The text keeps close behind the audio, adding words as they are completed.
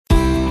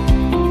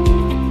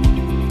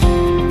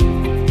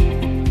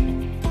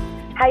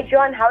Hi,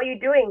 John. How are you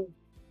doing?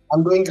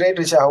 I'm doing great,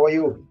 Risha. How are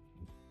you?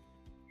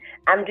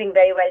 I'm doing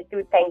very well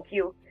too. Thank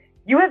you.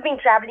 You have been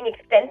traveling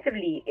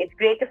extensively. It's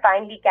great to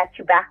finally catch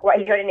you back while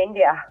you're in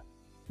India.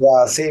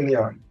 Yeah, same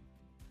here.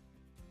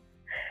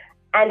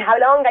 And how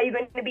long are you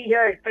going to be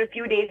here? For a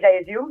few days,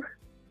 I assume?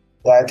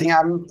 Yeah, I think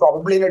I'm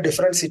probably in a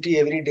different city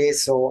every day,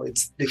 so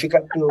it's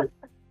difficult to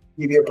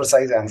give you a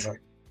precise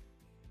answer.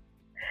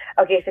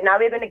 Okay, so now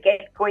we're going to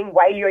get going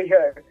while you're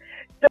here.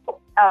 So,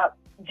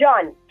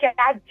 John,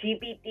 Chat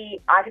GPT,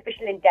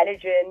 artificial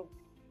intelligence,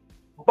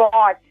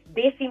 bots,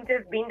 they seem to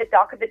have been the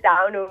talk of the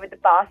town over the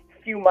past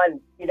few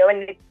months,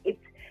 and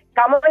it's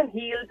come on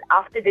heels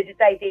after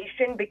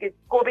digitization because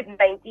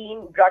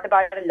COVID-19 brought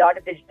about a lot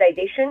of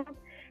digitization.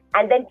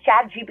 And then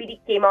Chat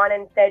GPT came on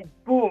and said,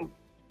 boom,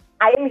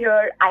 I am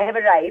here, I have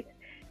arrived.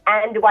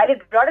 And while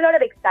it brought a lot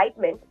of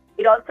excitement,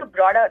 it also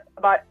brought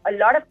about a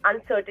lot of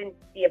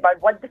uncertainty about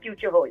what the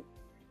future holds,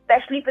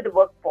 especially for the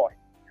workforce.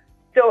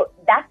 So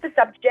that's the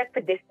subject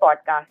for this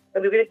podcast.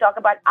 So we're going to talk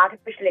about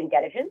artificial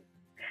intelligence.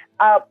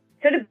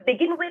 So to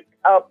begin with,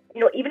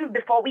 even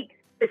before we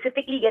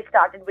specifically get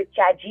started with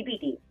Chat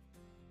GPT,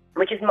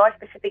 which is more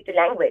specific to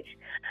language,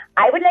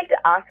 I would like to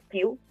ask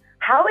you,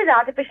 how has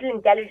artificial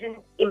intelligence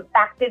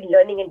impacted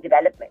learning and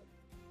development?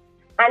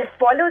 And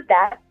follow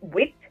that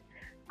with,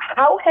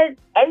 how has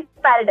N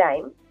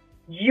Paradigm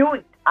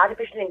used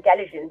artificial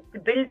intelligence to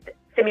build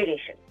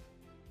simulation?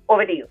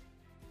 Over to you.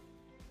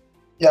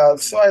 Yeah,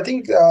 so I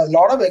think a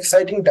lot of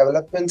exciting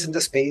developments in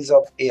the space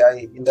of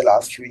AI in the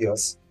last few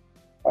years.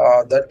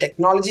 The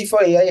technology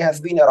for AI has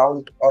been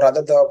around, or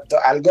rather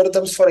the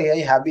algorithms for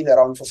AI have been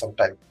around for some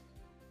time.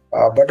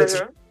 But it's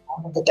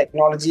the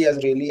technology has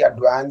really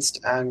advanced,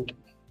 and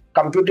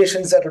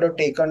computations that would have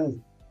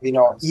taken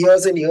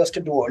years and years to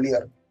do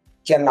earlier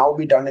can now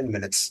be done in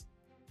minutes.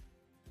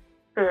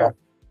 What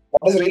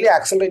has really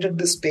accelerated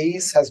this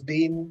space has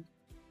been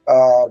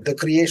the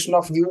creation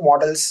of new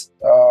models.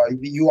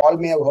 You all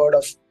may have heard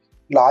of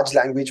large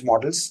language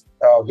models,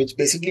 which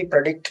basically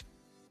predict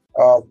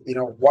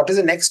what is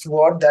the next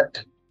word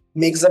that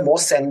makes the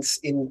most sense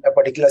in a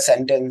particular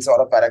sentence or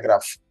a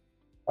paragraph,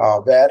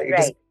 where it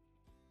is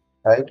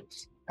right.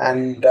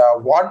 And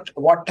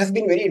what has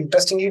been very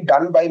interestingly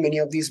done by many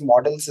of these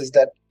models is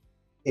that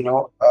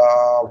the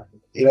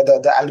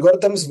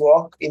algorithms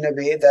work in a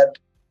way that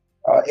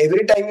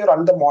every time you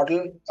run the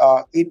model,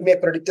 it may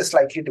predict a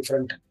slightly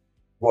different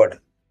word,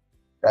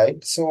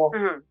 right? So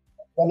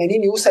when any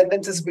new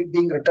sentence is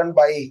being written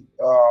by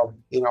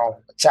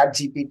Chat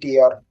GPT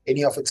or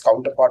any of its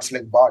counterparts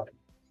like Bard,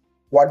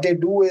 what they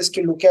do is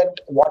to look at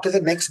what is the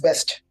next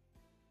best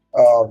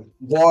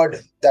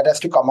word that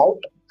has to come out,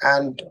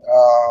 and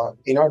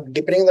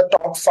depending on the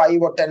top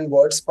 5 or 10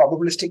 words,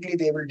 probabilistically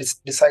they will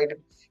decide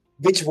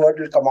which word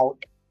will come out,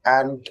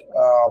 and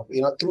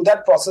through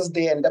that process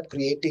they end up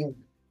creating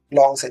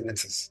long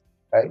sentences,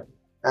 right?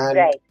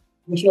 And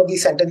each of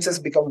these sentences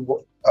become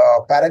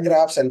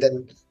paragraphs, and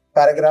then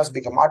paragraphs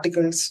become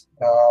articles,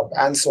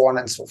 and so on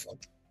and so forth,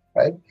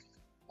 right?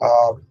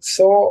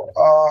 So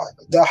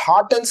the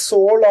heart and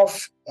soul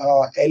of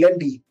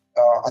L&D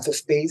as a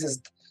space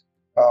is,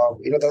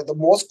 the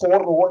most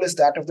core role is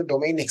that of the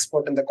domain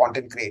expert and the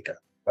content creator,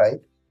 right?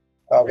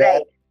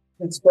 Where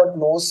the expert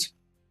knows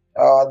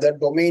the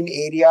domain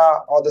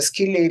area or the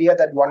skill area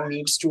that one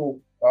needs to,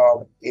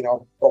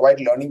 provide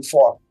learning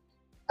for.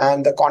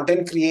 And the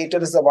content creator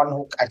is the one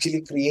who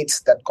actually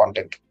creates that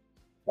content.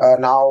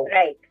 Now,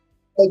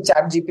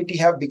 Chat GPT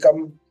have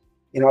become,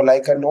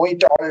 like a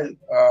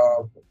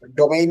know-it-all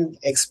domain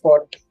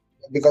expert,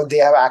 because they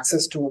have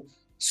access to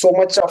so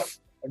much of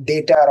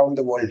data around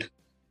the world,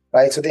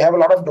 right? So they have a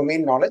lot of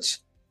domain knowledge.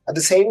 At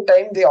the same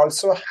time, they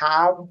also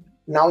have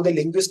now the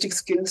linguistic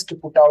skills to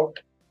put out,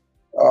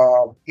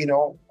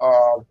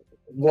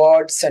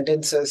 words,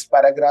 sentences,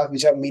 paragraphs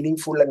which are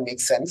meaningful and make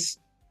sense,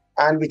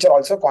 and which are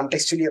also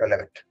contextually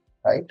relevant,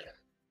 right?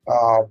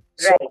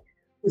 So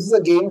this is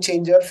a game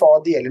changer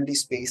for the L&D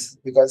space,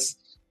 because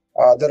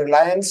the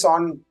reliance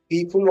on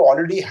people who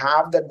already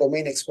have that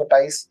domain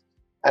expertise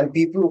and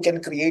people who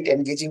can create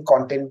engaging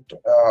content,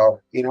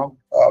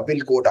 will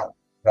go down,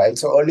 right?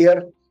 So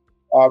earlier,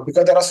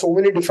 because there are so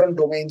many different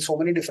domains, so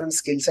many different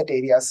skill set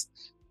areas,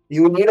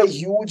 you need a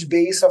huge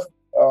base of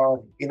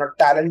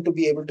talent to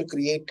be able to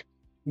create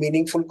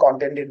meaningful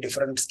content in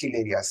different skill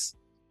areas.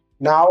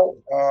 Now,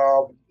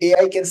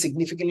 AI can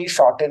significantly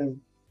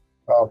shorten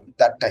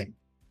that time,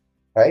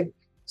 right?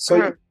 So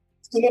you're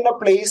still in a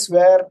place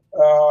where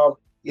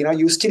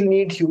you still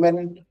need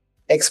human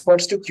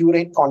experts to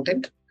curate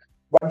content,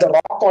 but the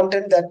raw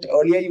content that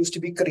earlier used to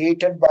be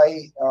created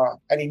by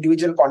an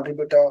individual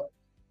contributor,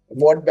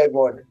 word by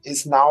word,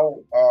 is now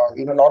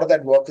a lot of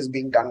that work is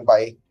being done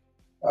by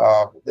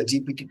the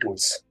GPT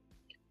tools.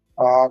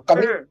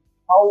 Coming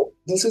how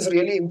this is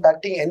really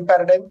impacting N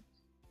Paradigm.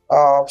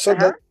 So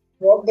the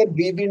work that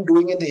we've been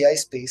doing in the AI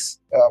space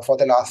for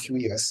the last few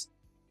years.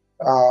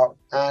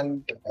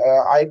 And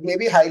I'd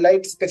maybe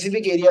highlight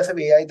specific areas of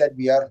AI that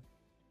we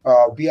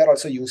are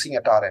also using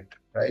at our end,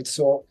 right?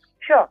 So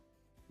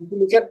if you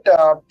look at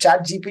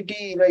Chat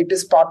GPT, it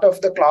is part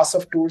of the class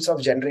of tools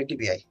of generative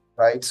AI,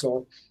 right?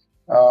 So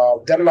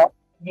there are a lot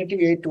of generative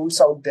AI tools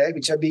out there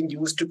which are being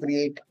used to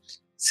create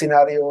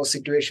scenarios,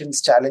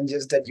 situations,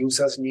 challenges that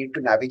users need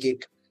to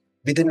navigate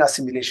within our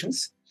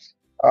simulations.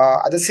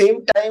 At the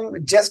same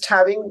time, just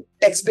having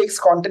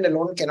text-based content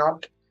alone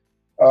cannot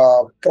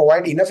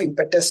provide enough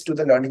impetus to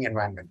the learning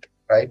environment,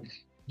 right?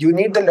 You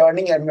need the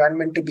learning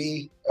environment to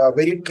be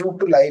very true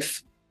to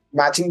life,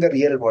 matching the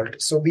real world.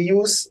 So we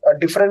use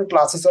different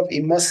classes of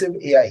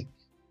immersive AI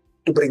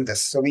to bring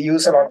this. So we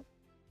use a lot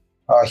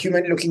of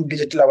human-looking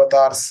digital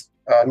avatars,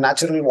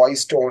 natural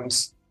voice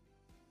tones,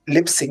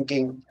 lip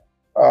syncing.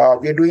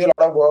 We are doing a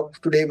lot of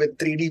work today with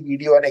 3D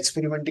video and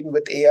experimenting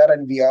with AR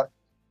and VR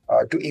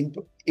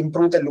to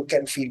improve the look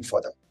and feel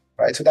further,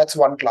 right? So that's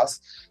one class.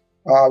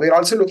 We're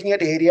also looking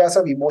at areas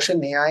of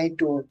emotion AI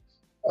to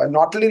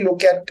not only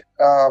look at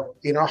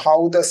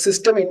how the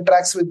system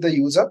interacts with the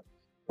user,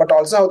 but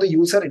also how the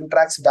user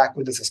interacts back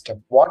with the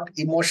system. What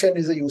emotion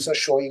is the user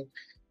showing?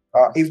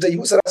 If the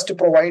user has to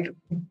provide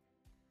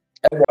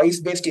a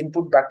voice-based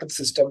input back to the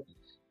system,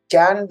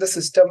 can the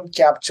system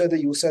capture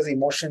the user's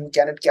emotion?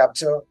 Can it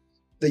capture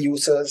the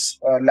user's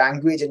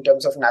language in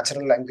terms of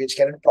natural language?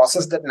 Can it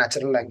process that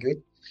natural language?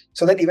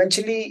 So that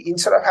eventually,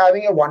 instead of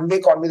having a one-way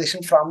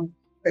conversation from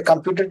a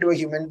computer to a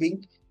human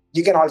being,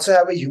 you can also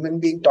have a human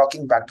being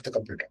talking back to the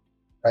computer,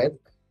 right?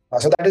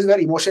 So that is where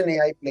emotion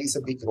AI plays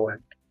a big role.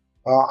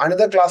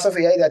 Another class of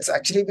AI that's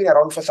actually been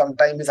around for some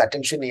time is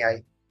attention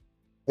AI,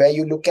 where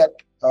you look at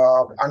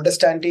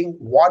understanding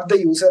what the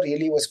user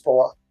really was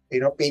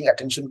paying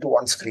attention to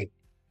on screen.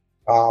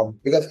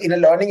 Because in a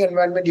learning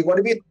environment, you're going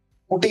to be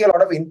putting a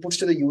lot of inputs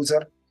to the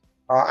user.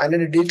 And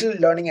in a digital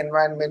learning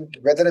environment,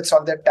 whether it's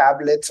on their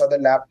tablets or their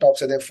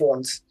laptops or their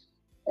phones,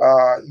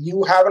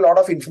 you have a lot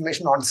of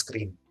information on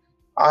screen.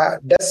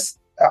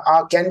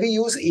 Can we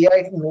use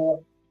AI to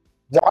know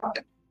what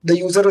the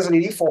user is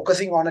really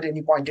focusing on at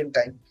any point in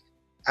time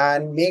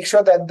and make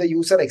sure that the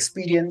user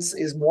experience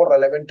is more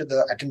relevant to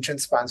the attention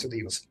spans of the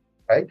user,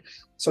 right?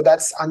 So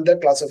that's another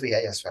class of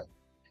AI as well.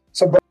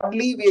 So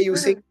broadly, we are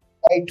using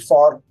AI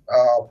for,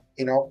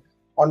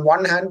 on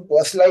one hand,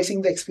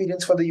 personalizing the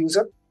experience for the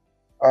user,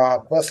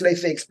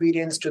 personalize the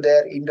experience to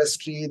their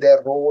industry,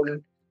 their role,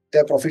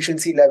 their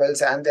proficiency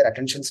levels, and their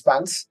attention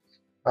spans.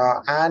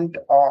 And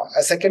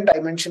a second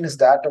dimension is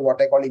that of what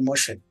I call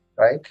immersion,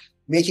 right?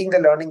 Making the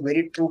learning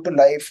very true to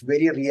life,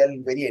 very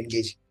real, very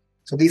engaging.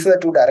 So these are the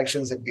two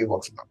directions that we're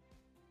working on.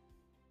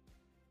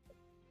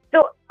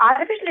 So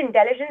artificial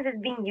intelligence is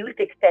being used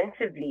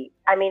extensively.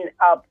 I mean,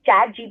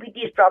 Chat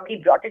GPT has probably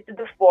brought it to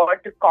the fore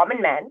to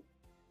common man.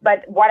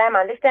 But what I'm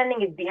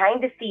understanding is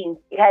behind the scenes,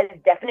 it has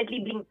definitely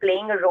been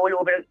playing a role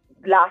over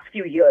the last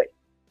few years,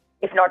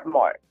 if not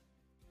more.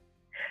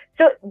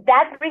 So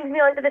that brings me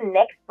on to the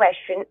next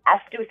question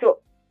as to,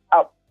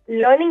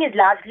 learning is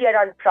largely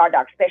around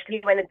products,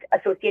 especially when it's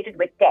associated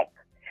with tech.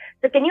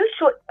 So can you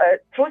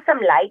throw some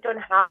light on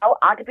how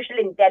artificial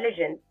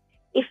intelligence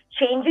is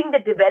changing the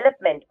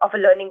development of a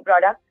learning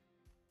product?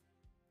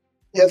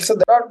 Yeah, so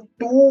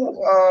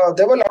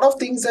there were a lot of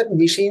things that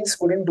machines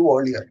couldn't do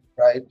earlier,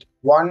 right?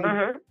 One,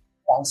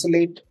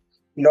 translate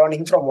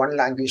learning from one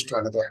language to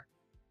another.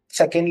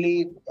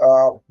 Secondly,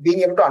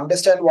 being able to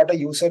understand what a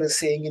user is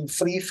saying in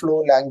free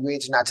flow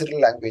language, natural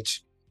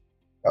language.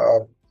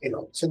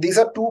 So these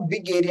are two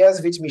big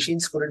areas which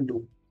machines couldn't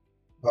do.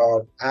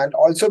 And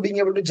also being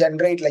able to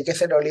generate, like I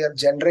said earlier,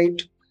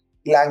 generate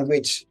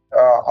language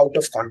out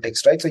of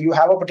context, right? So you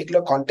have a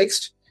particular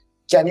context.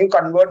 Can you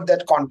convert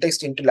that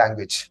context into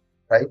language,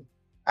 right?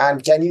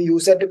 And can you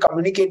use that to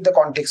communicate the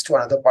context to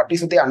another party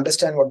so they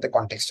understand what the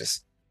context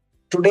is?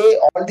 Today,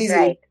 all these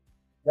areas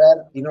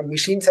where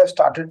machines have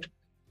started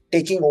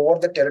taking over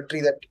the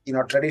territory that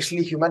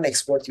traditionally human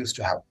experts used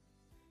to have.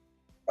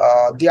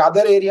 The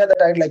other area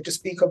that I'd like to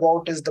speak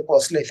about is the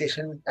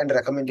personalization and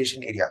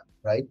recommendation area,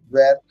 right?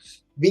 Where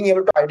being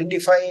able to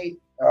identify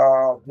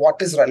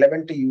what is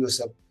relevant to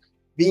user,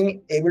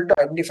 being able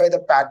to identify the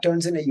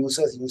patterns in a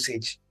user's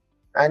usage,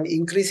 and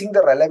increasing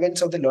the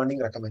relevance of the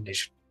learning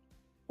recommendation.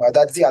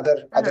 That's the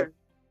other,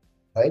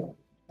 right?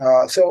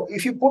 So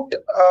if you put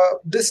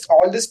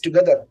all this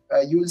together,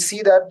 you'll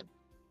see that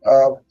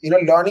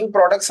learning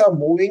products are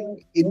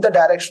moving in the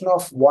direction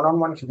of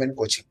one-on-one human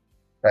coaching,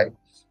 right?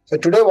 So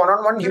today,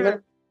 one-on-one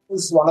human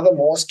is one of the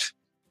most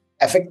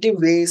effective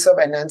ways of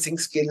enhancing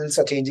skills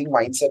or changing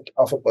mindset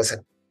of a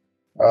person.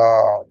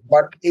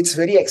 But it's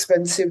very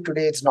expensive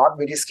today. It's not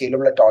very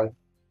scalable at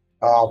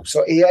all.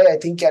 So AI, I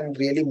think, can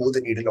really move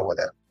the needle over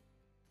there.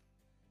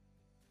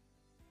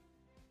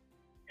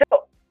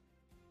 So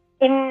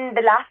in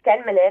the last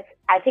 10 minutes,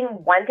 I think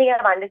one thing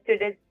I've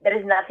understood is there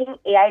is nothing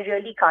AI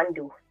really can't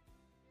do.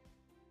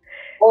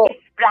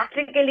 It's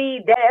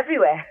practically there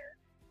everywhere.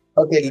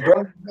 Okay,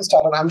 don't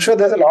start. I'm sure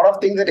there's a lot of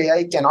things that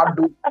AI cannot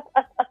do.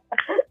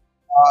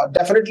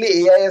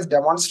 Definitely, AI has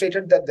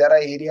demonstrated that there are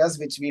areas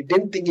which we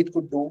didn't think it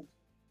could do,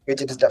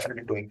 which it is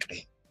definitely doing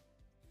today.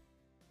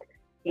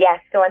 Yes.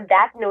 So on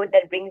that note,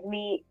 that brings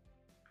me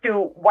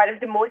to one of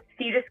the most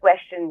serious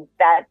questions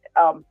that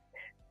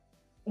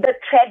the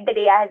threat that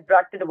AI has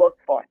brought to the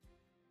workforce,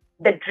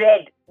 the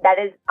dread that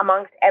is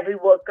amongst every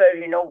worker,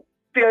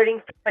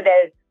 fearing for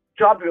their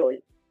job role,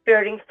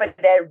 fearing for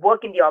their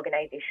work in the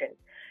organization.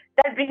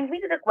 That brings me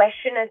to the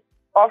question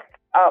of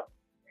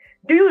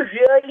do you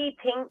really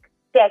think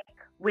tech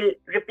will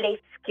replace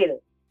skill?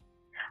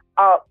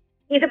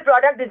 Is a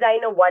product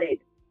designer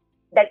worried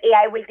that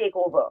AI will take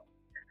over?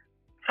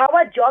 How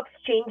are jobs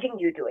changing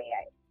due to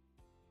AI?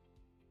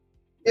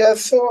 Yeah,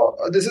 so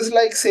this is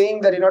like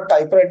saying that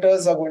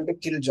typewriters are going to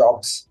kill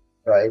jobs,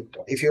 right?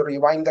 If you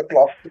rewind the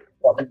clock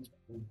 40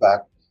 years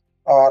back,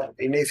 or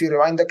if you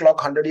rewind the clock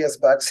 100 years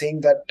back,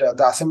 saying that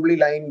the assembly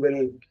line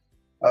will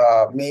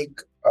make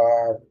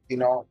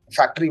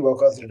factory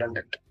workers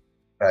redundant,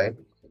 right?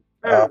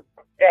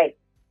 Right.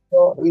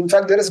 So in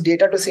fact, there is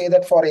data to say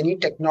that for any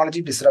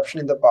technology disruption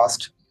in the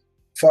past,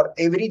 for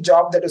every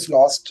job that was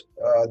lost,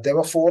 there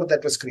were 4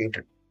 that was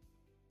created,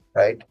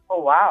 right?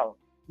 Oh, wow.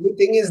 The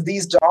thing is,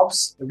 these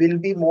jobs will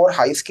be more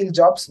high-skill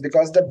jobs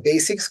because the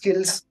basic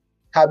skills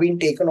have been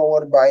taken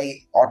over by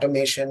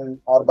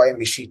automation or by a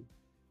machine,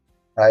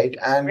 right?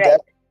 And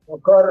that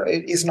worker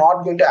is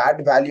not going to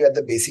add value at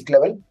the basic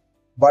level,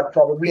 but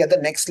probably at the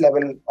next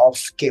level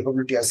of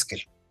capability or skill,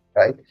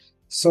 right?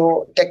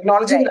 So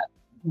technology will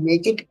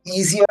make it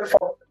easier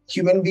for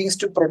human beings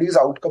to produce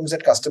outcomes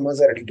that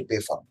customers are ready to pay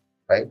for,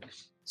 right?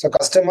 So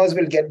customers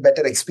will get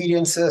better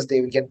experiences,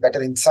 they will get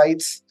better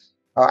insights,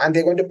 and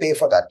they're going to pay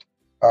for that.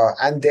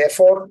 And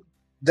therefore,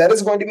 there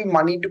is going to be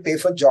money to pay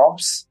for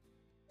jobs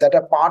that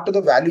are part of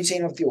the value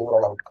chain of the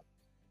overall outcome,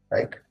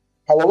 right?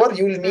 However,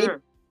 you will need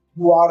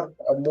who are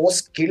more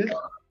skilled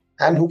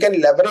and who can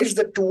leverage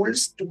the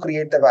tools to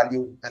create the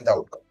value and the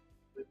outcome.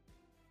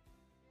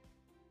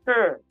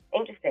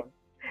 Interesting.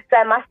 So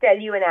I must tell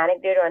you an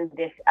anecdote on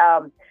this.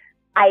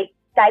 I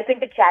type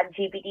into Chat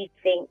GPT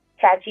saying,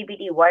 Chat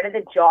GPT, what are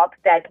the jobs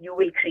that you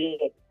will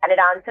create? And it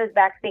answers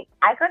back saying,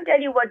 I can't tell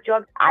you what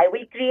jobs I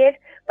will create,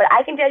 but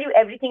I can tell you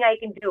everything I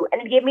can do.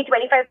 And it gave me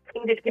 25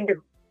 things it can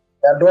do.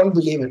 I don't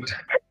believe it.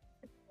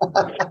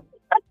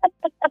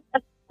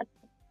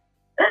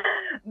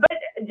 But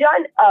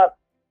John,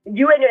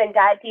 you and your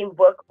entire team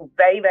work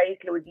very, very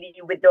closely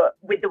with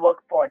the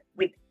workforce,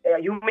 with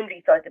human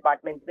resource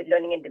departments, with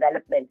learning and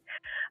development.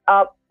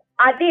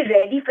 Are they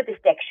ready for this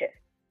tech shift?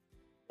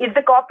 Is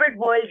the corporate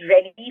world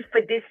ready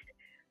for this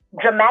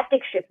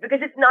dramatic shift? Because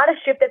it's not a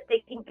shift that's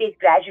taking place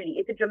gradually.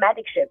 It's a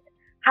dramatic shift.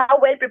 How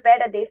well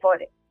prepared are they for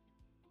it?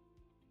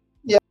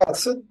 Yeah,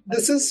 so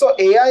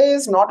AI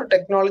is not a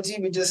technology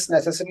which is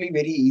necessarily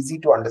very easy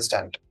to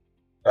understand,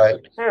 right?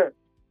 It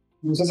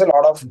uses a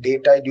lot of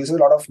data, it uses a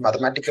lot of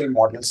mathematical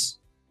models.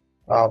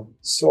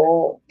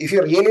 So if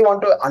you really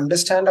want to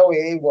understand how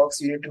AI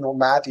works, you need to know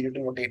math, you need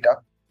to know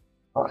data.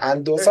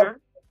 And those are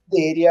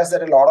the areas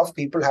that a lot of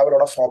people have a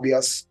lot of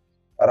phobias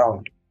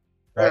around,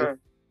 right?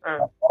 A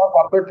lot of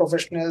corporate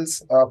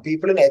professionals,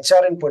 people in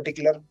HR in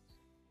particular,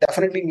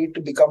 definitely need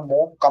to become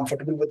more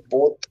comfortable with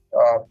both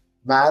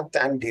math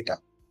and data,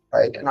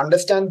 right? And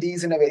understand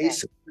these in a very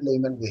simple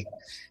layman way.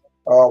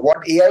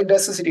 What AI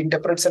does is it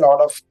interprets a lot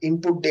of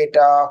input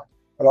data,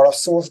 a lot of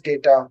source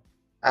data,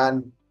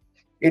 and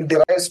it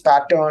derives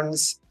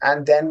patterns,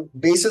 and then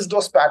bases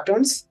those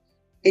patterns,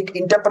 it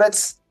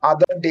interprets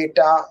other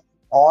data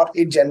or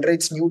it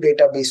generates new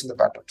data based on the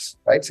patterns,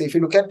 right? So if you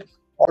look at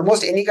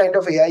almost any kind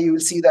of AI, you will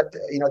see that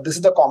this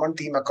is the common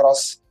theme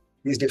across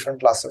these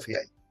different classes of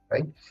AI,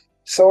 right?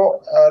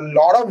 So a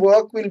lot of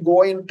work will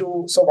go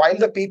into. So while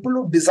the people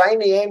who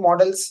design AI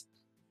models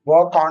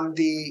work on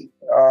the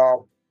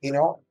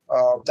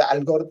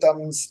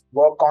algorithms,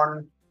 work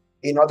on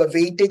the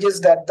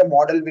weightages that the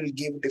model will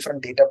give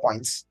different data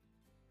points.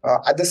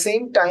 At the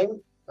same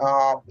time,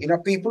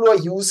 people who are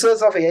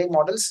users of AI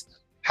models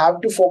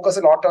have to focus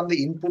a lot on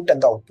the input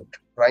and the output,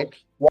 right?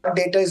 What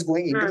data is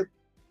going into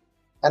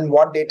and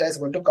what data is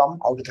going to come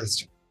out of the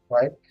system,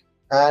 right?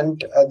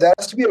 And there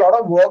has to be a lot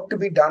of work to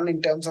be done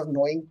in terms of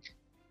knowing,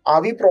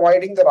 are we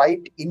providing the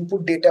right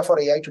input data for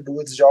AI to do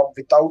its job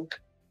without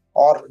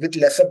or with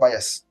lesser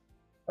bias,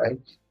 right?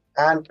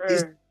 And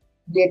is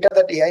data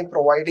that AI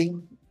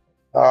providing,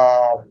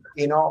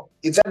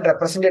 is that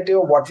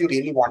representative of what you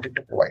really wanted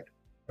to provide,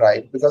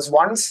 right? Because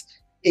once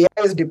AI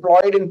is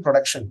deployed in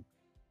production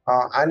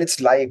and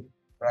it's live,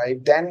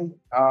 right, then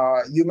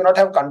you may not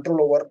have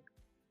control over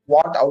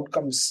what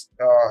outcomes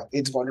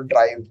it's going to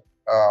drive,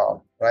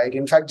 right?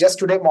 In fact, just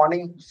today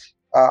morning,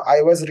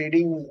 I was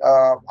reading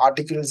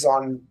articles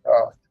on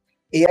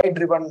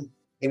AI-driven,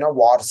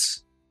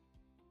 wars,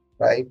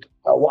 right?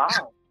 Wow.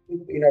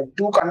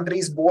 Two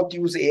countries both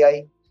use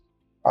AI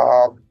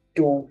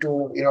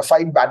to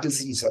fight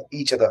battles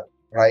each other,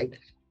 right?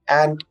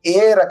 And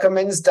AI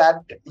recommends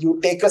that you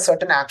take a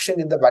certain action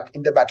in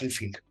the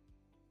battlefield,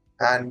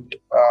 and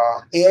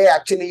AI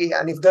actually,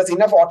 and if there's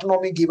enough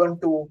autonomy given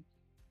to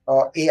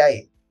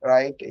AI,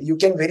 right, you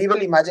can very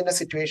well imagine a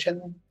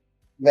situation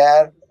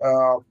where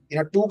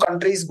two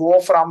countries go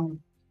from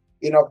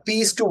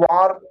peace to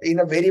war in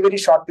a very, very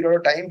short period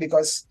of time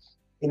because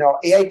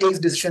AI takes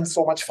decisions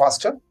so much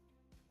faster,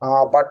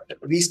 But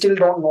we still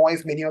don't know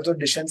if many of those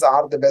decisions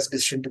are the best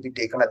decision to be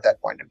taken at that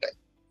point in time.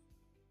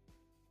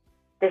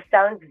 This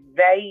sounds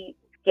very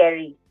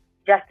scary,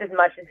 just as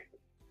much as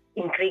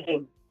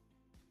intriguing.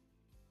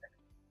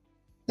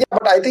 Yeah,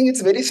 but I think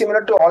it's very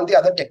similar to all the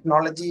other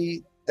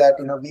technology that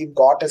we've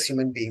got as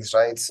human beings,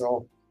 right?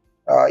 So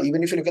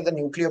even if you look at the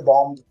nuclear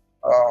bomb,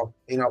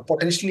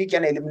 potentially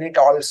can eliminate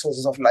all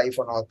sources of life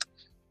on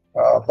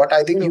Earth. But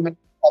I think humans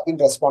have been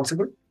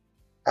responsible,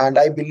 and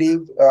I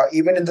believe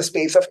even in the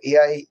space of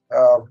AI,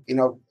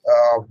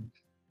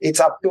 it's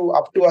up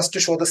to us to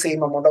show the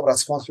same amount of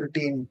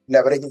responsibility in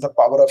leveraging the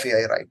power of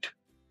AI, right?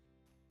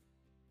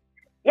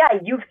 Yeah,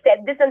 you've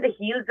said this on the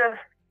heels of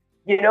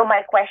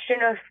my question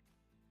of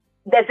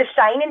there's a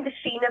shine in the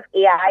sheen of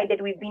AI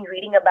that we've been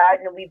reading about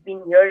and we've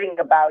been hearing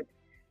about.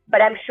 But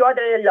I'm sure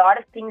there are a lot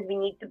of things we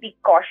need to be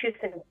cautious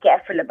and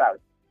careful about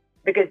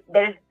because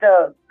there's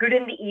the good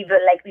and the evil,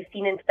 like we've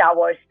seen in Star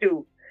Wars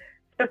too.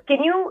 So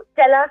can you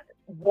tell us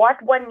what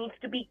one needs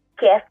to be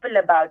careful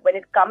about when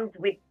it comes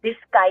with this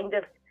kind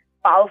of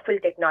powerful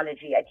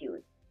technology at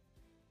use?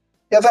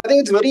 Yes, I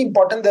think it's very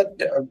important that,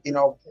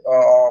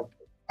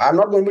 I'm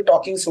not going to be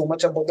talking so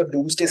much about the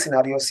doomsday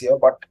scenarios here,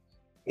 but,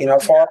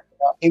 for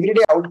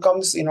everyday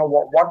outcomes,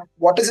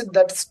 what is it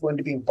that's going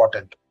to be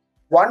important?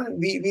 One,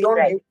 we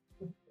don't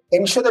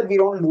ensure that we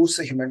don't lose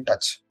the human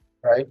touch,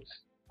 right?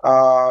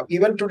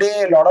 Even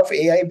today, a lot of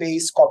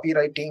AI-based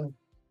copywriting,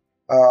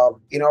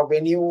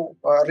 when you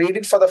read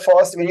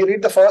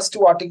the first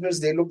two articles,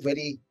 they look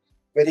very,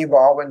 very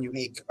wow and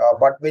unique.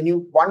 But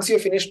once you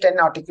finish 10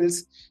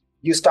 articles,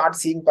 you start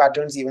seeing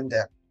patterns even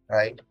there,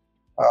 right?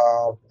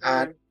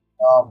 And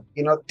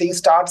things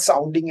start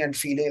sounding and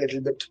feeling a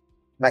little bit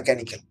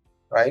mechanical,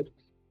 right?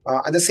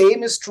 And the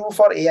same is true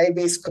for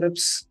AI-based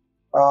scripts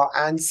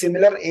and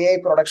similar AI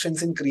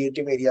productions in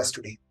creative areas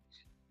today.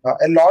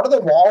 A lot of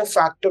the wow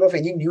factor of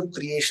any new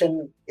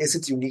creation is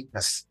its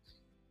uniqueness,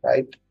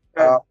 right?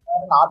 An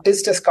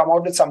artist has come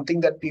out with something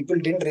that people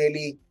didn't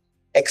really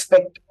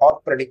expect or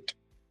predict.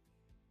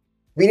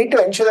 We need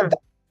to ensure that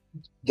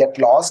get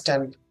lost,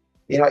 and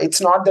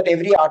it's not that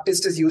every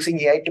artist is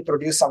using AI to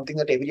produce something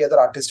that every other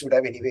artist would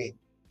have anyway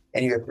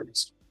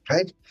produced,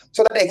 right?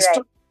 So that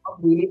extra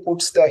really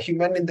puts the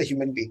human in the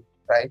human being,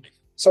 right?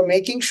 So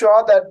making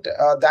sure that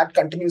that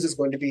continues is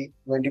going to be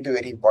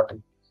very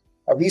important.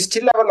 We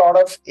still have a lot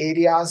of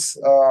areas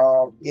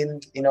in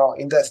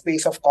the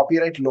space of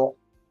copyright law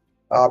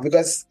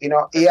because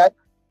AI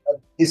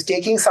is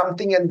taking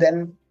something and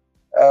then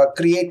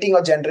creating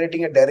or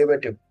generating a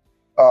derivative,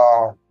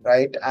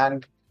 right?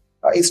 And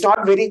it's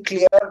not very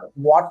clear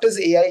what is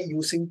AI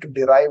using to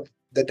derive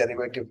the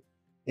derivative.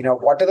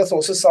 What are the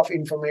sources of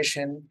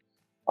information?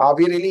 Are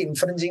we really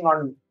infringing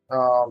on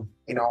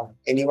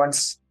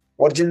anyone's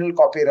original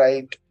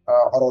copyright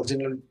or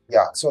original?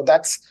 Yeah. So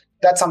that's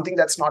something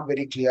that's not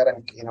very clear.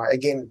 And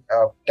again,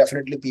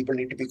 definitely people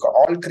need to be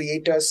all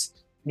creators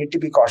need to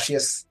be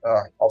cautious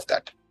of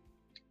that.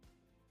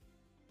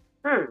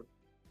 So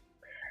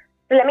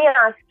let me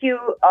ask you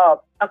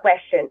a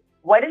question.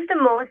 What is the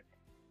most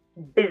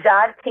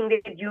bizarre thing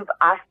that you've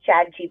asked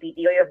Chat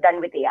GPT or you've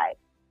done with AI,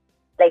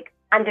 like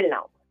until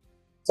now?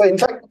 So in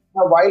fact,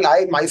 while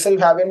I myself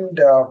haven't,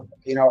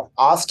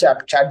 asked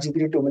Chat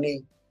GPT too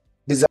many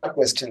bizarre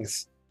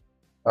questions,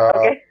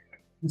 Okay.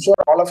 I'm sure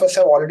all of us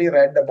have already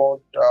read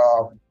about,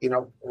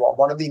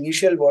 one of the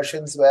initial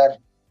versions where,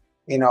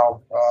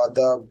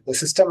 the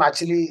system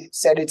actually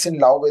said it's in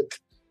love with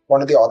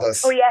one of the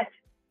authors. Oh yes,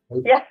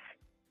 yes.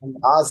 And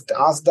asked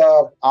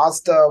the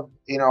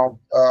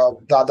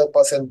other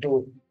person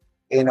to,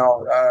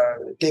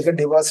 take a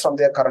divorce from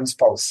their current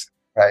spouse,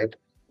 right?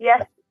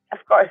 Yes, of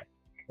course.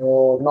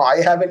 So no,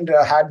 I haven't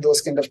had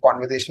those kind of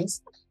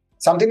conversations.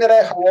 Something that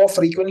I however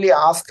frequently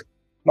ask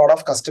a lot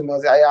of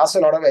customers. I ask a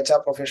lot of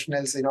HR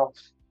professionals,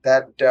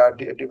 that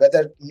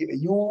whether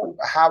you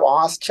have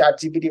asked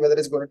ChatGPT whether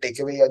it's going to take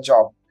away your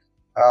job.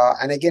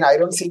 And again, I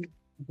don't see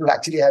people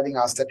actually having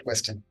asked that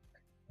question,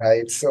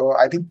 right? So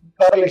I think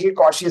people are a little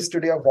cautious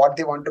today of what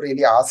they want to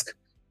really ask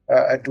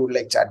a tool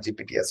like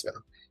ChatGPT as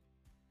well.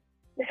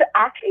 So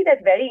actually,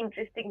 that's very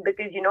interesting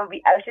because,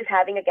 I was just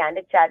having a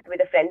candid chat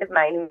with a friend of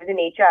mine who's in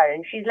HR,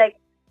 and she's like,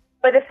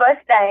 for the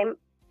first time,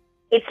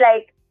 it's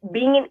like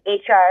being in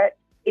HR,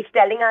 it's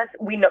telling us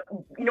we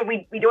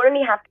don't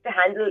only have to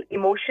handle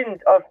emotions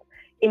of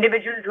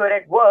individuals who are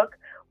at work.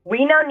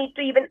 We now need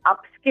to even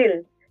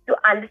upskill to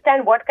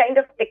understand what kind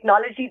of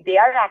technology they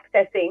are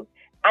accessing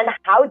and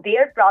how they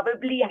are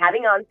probably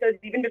having answers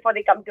even before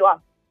they come to us.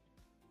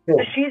 So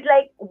she's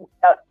like,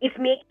 it's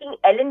making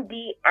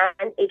L&D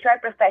and HR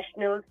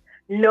professionals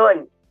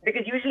learn,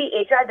 because usually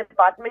HR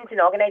departments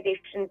and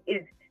organizations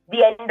is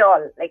the end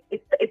all. Like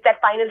it's that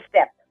final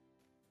step.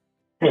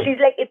 So she's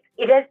like,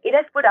 it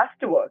has put us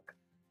to work.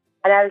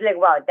 And I was like,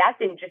 wow, that's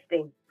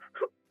interesting.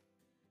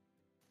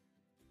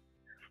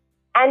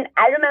 And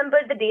I remember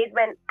the days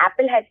when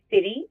Apple had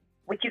Siri,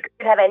 which you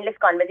could have endless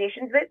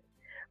conversations with,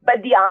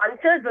 but the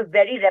answers were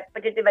very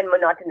repetitive and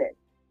monotonous.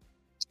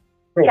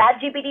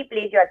 Chat GPT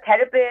plays your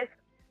therapist.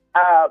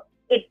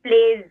 It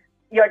plays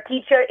your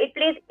teacher, it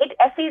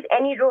essays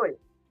any role.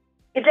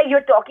 It's like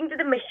you're talking to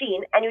the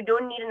machine and you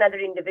don't need another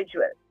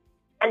individual.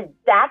 And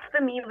that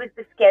for me was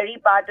the scary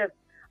part of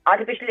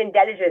artificial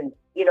intelligence.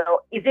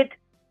 Is it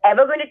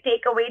ever going to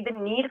take away the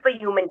need for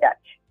human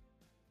touch?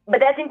 But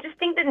that's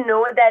interesting to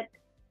know that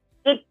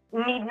it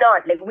need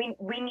not. Like we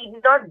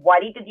need not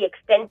worry to the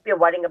extent we're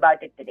worrying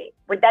about it today.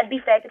 Would that be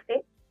fair to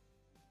say?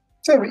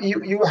 So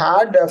you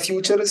had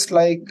futurists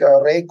like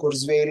Ray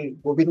Kurzweil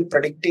who've been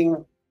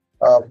predicting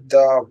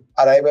the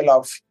arrival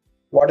of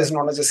what is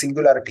known as a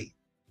singularity,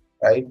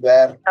 right?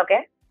 Where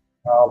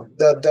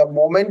the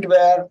moment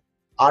where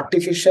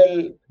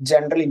artificial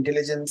general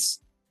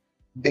intelligence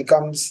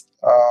becomes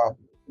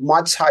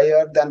much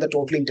higher than the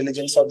total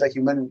intelligence of the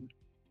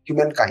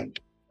humankind,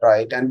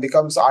 right? And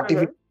becomes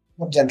artificial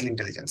general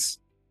intelligence,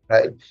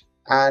 right?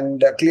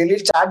 And clearly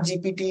Chat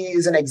GPT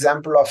is an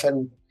example of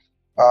an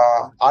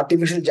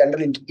artificial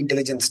general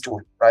intelligence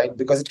tool, right?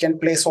 Because it can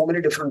play so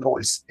many different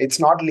roles. It's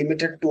not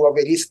limited to a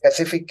very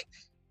specific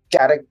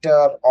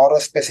character or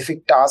a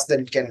specific task that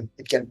it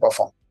can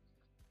perform.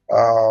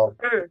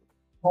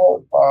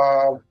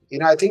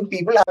 I think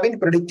people have been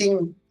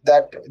predicting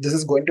that this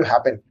is going to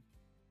happen.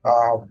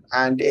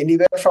 And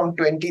anywhere from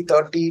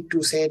 2030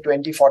 to say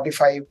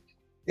 2045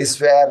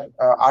 is where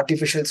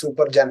artificial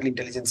super general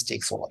intelligence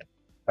takes over,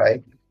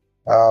 right?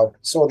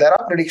 So there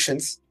are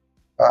predictions.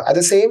 At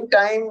the same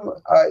time,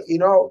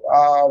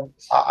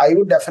 I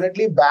would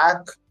definitely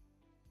back,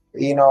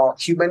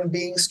 human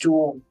beings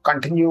to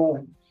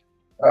continue,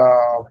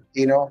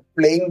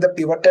 playing the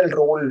pivotal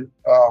role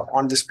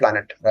on this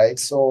planet, right?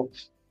 So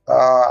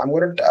I'm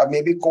going to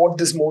maybe quote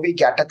this movie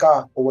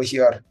Gattaca over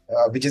here,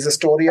 which is a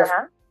story of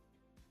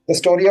the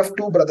story of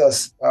two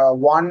brothers,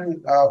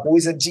 one who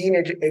is a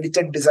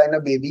gene-edited designer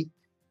baby,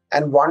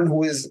 and one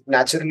who is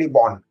naturally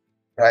born,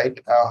 right?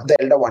 The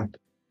elder one.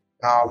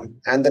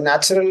 And the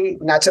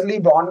naturally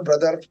born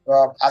brother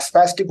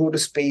aspires to go to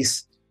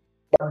space,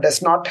 but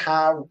does not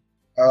have,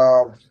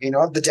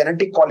 the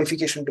genetic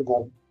qualification to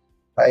go,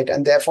 right?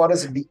 And therefore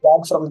is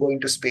debarred from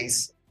going to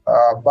space.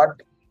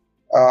 But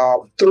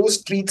through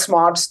street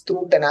smarts,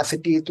 through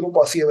tenacity, through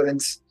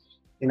perseverance,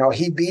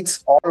 he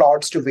beats all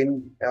odds to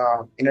win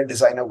in a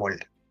designer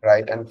world,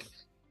 right? And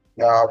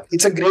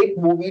it's a great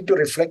movie to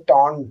reflect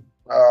on,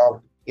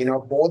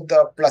 both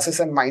the pluses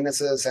and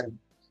minuses, and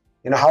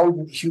how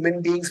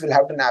human beings will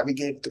have to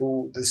navigate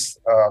through this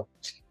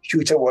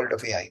future world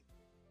of AI.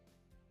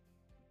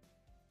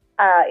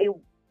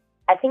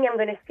 I think I'm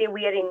going to say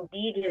we are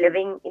indeed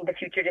living in the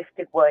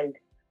futuristic world,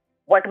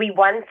 what we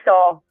once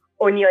saw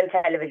only on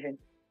television.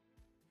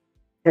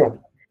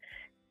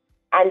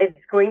 And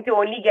it's going to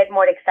only get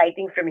more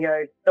exciting from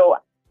here. So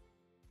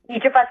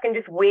each of us can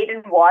just wait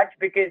and watch,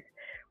 because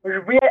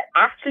we're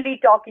actually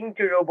talking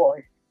to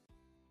robots.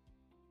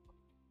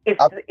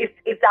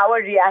 It's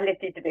our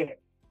reality today.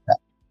 Yeah.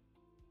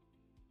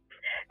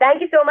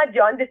 Thank you so much,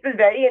 John. This was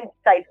very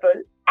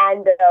insightful.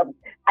 And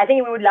I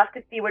think we would love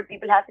to see what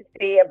people have to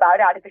say about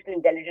artificial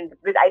intelligence,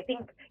 because I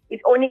think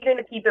it's only going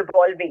to keep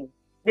evolving.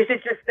 This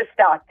is just the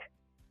start.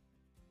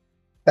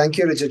 Thank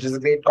you, Richard. It was a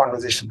great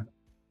conversation.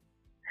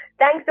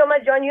 Thanks so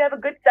much, John. You have a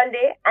good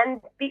Sunday,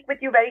 and speak with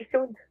you very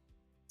soon.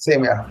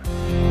 Same here.